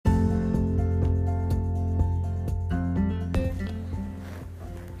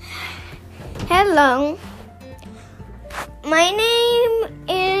Hello, my name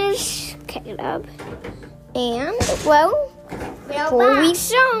is Caleb, and before we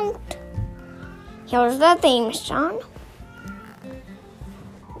start, here's the theme song.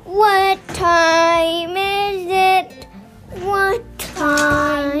 What time is it? What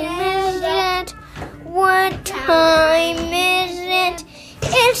time is it? What time is it?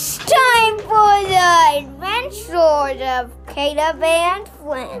 It's time for the adventures of Caleb and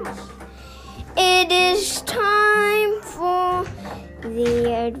friends. It is time for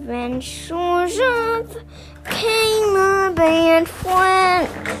the adventures of Caleb and friends.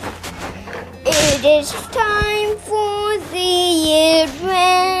 It is time for the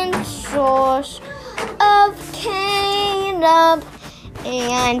adventures of Caleb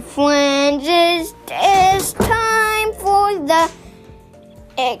and friends. It is time for the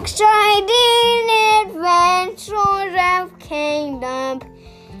exciting adventures of Caleb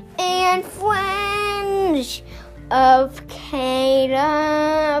and friends of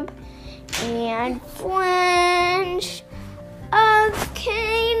Caleb and friends of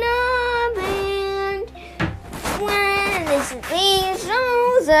Caleb and friends. These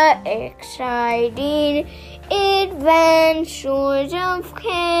are the exciting adventures of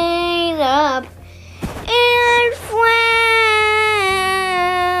Caleb and friends.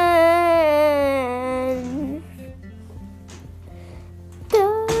 The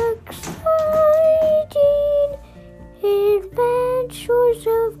exciting adventures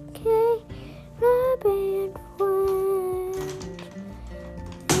of Caleb and friends.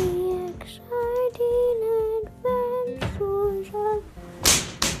 The exciting adventures of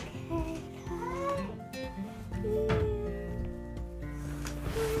Caleb and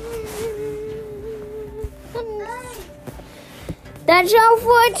friends. That's all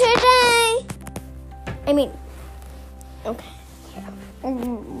for today. Okay.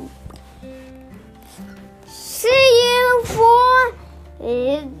 See you for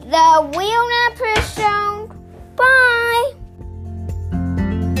the real episode. Bye.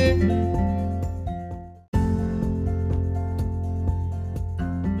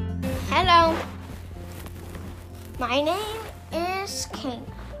 Hello. My name is King.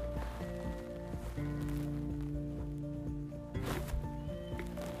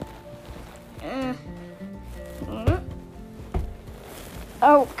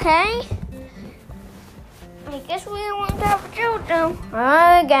 Okay. I guess we won't have JoJo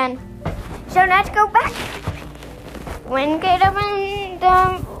again. So let's go back when Caleb and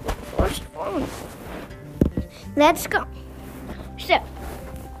the first one. Let's go. So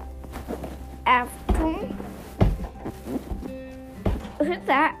after who's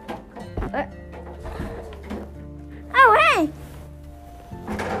that? Oh, hey.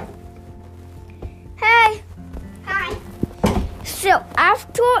 Hey. Hi. So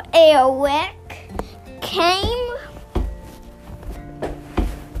after Eric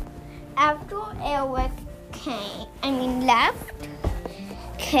left,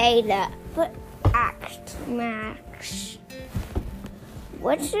 Caleb asked Max,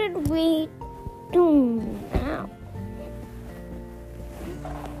 what should we do now?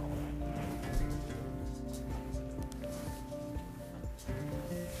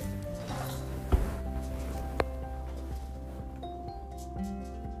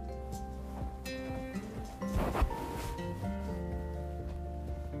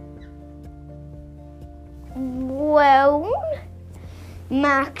 Well,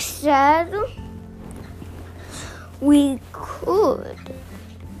 Max said we could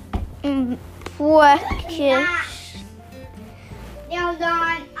practice. There's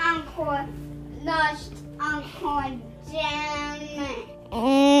an Uncle Jim.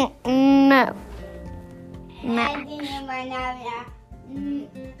 No. And then another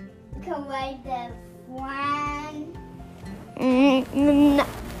creative one. No.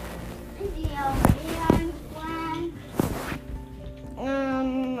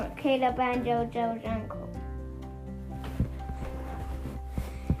 Caleb and JoJo's uncle.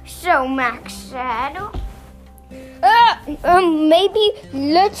 So Max said, maybe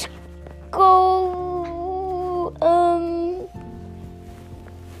let's go.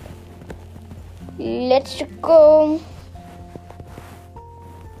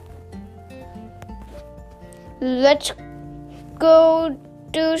 Let's go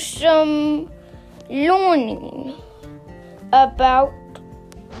do some learning about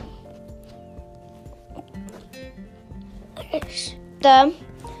the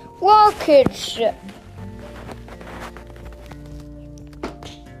rocket ship.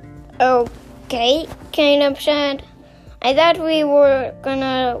 Okay, Caleb said. I thought we were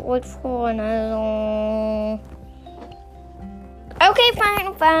gonna wait for another. Okay,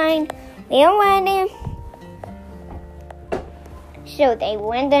 fine. They're ready. So they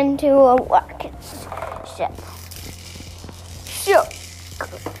went into a rocket ship. So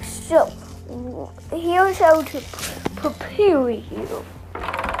here's how to prepare you.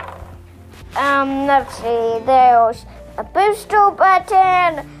 Let's see. There's a booster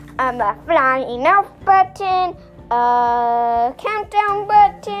button, a flying off button, a countdown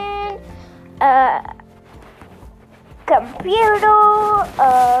button, a computer,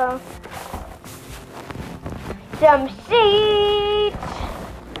 some seats.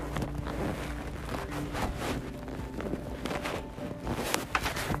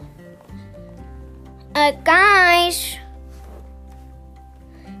 Guys,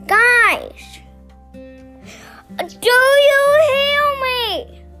 do you hear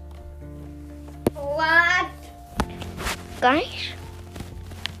me? What? Guys?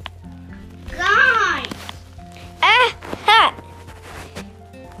 Guys.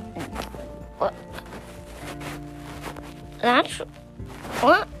 What? That's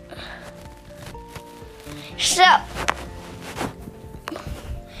what? So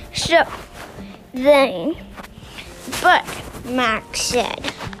then, but Max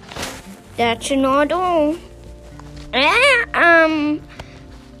said, that's not all.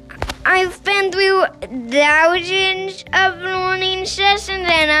 I've been through thousands of learning sessions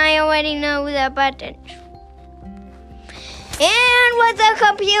and I already know the buttons. And what the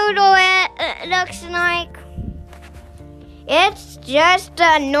computer looks like, it's just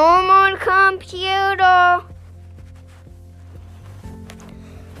a normal computer.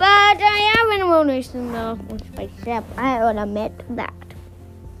 But I haven't noticed enough with myself. I will admit that.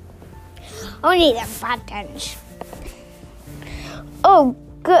 Only the buttons. Oh,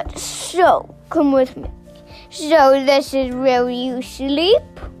 good. So, come with me. So, this is where you sleep,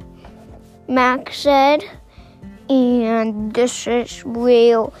 Max said. And this is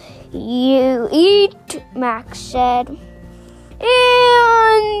where you eat, Max said.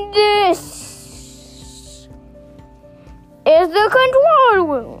 And this is the control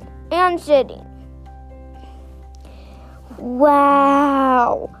room and sitting.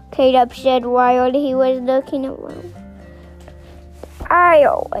 Wow, Caleb said while he was looking around. I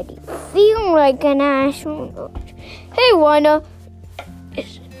already feel like an astronaut. Hey, wanna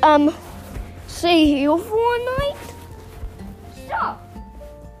stay here for a night? Sure.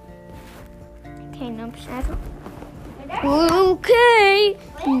 Caleb said. Okay,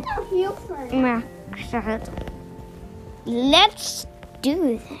 Max. Max said. Let's do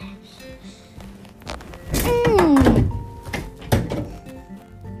this.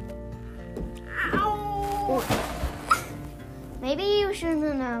 Maybe you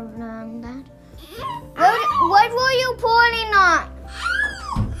shouldn't have done that. What were you pulling on?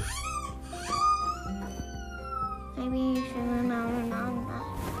 Maybe you shouldn't have done that.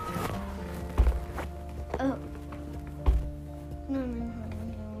 Oh. No.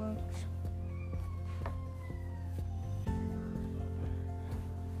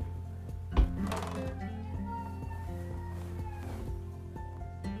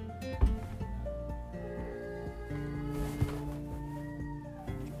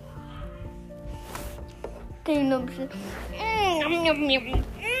 Caleb said,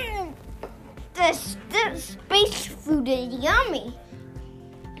 this space food is yummy.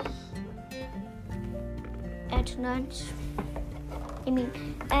 At lunch,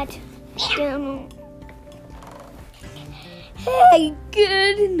 at dinner. Hey,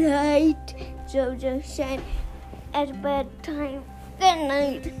 good night, JoJo said at bedtime. Good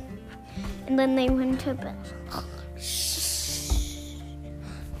night. And then they went to bed.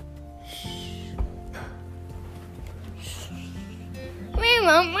 Wait.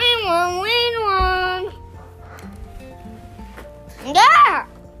 Yeah!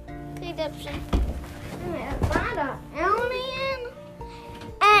 Caleb said, alien?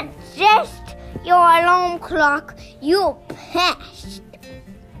 At just your alarm clock, you passed.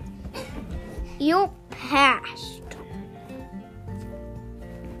 You passed.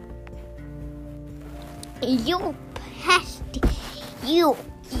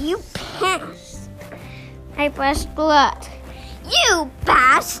 I passed what? You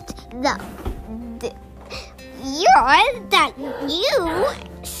passed you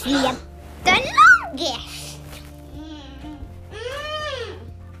slept the longest.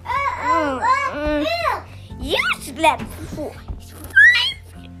 You slept for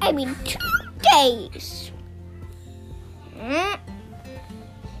 2 days.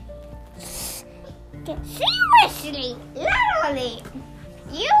 Seriously, literally,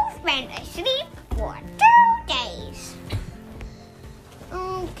 you've been asleep for 2 days.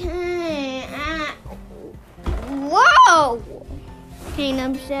 Okay. Whoa!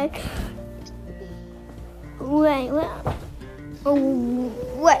 Caleb said. Wait.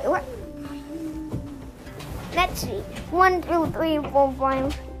 Let's see. 1, 2, 3, 4,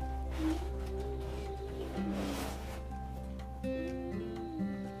 5.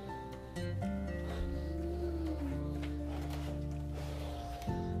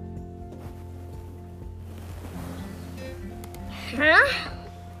 Huh?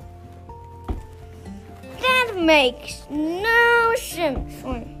 That makes no sense.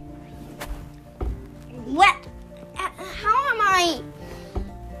 What? How am I?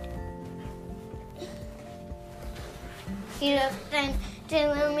 He looks and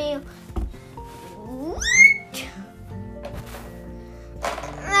telling me, what?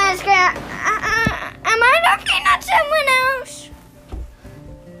 Let's go. Am I looking at someone else?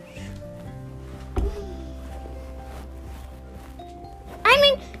 I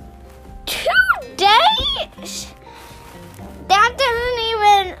mean, 2 days? That doesn't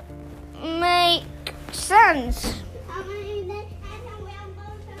even make sense.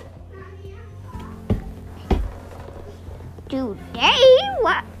 2 days?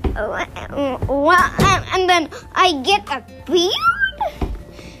 What? And then I get a beard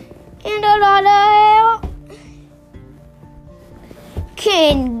and a lot of hair.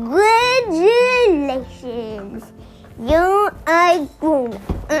 Congratulations. You are grown.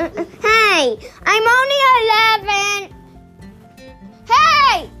 Hey, I'm only 11.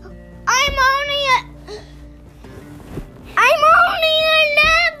 Hey, I'm only 11. I'm only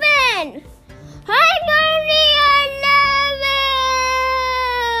 11.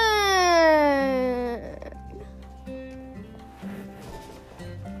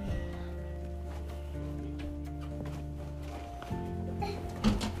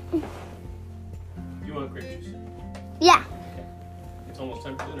 You want grape juice? Yeah. Okay. It's almost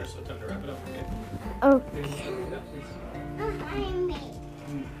time for dinner, so time to wrap it up, okay? Okay.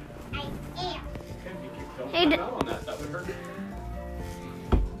 Hey, don't on that. That would hurt.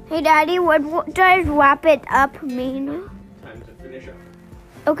 Hey, Daddy, what does wrap it up mean? Time to finish up.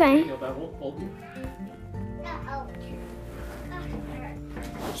 Okay. No, that won't hold you.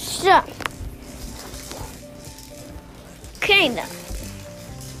 So. Okay, then.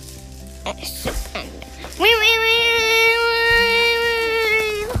 Wait.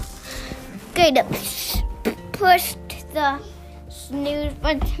 Okay, pushed the snooze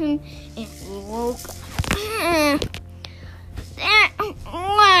button and woke up.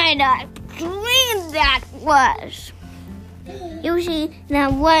 What a dream that was. You see,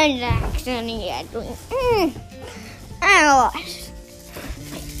 that was actually a dream. I was.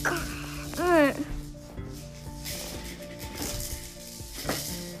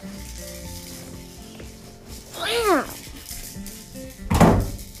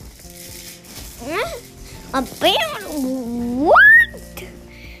 About what?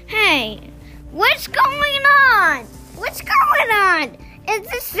 Hey, what's going on? What's going on? Is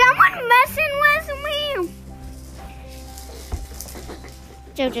this someone messing with me?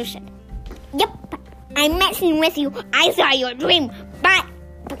 JoJo said, yep, I'm messing with you. I saw your dream.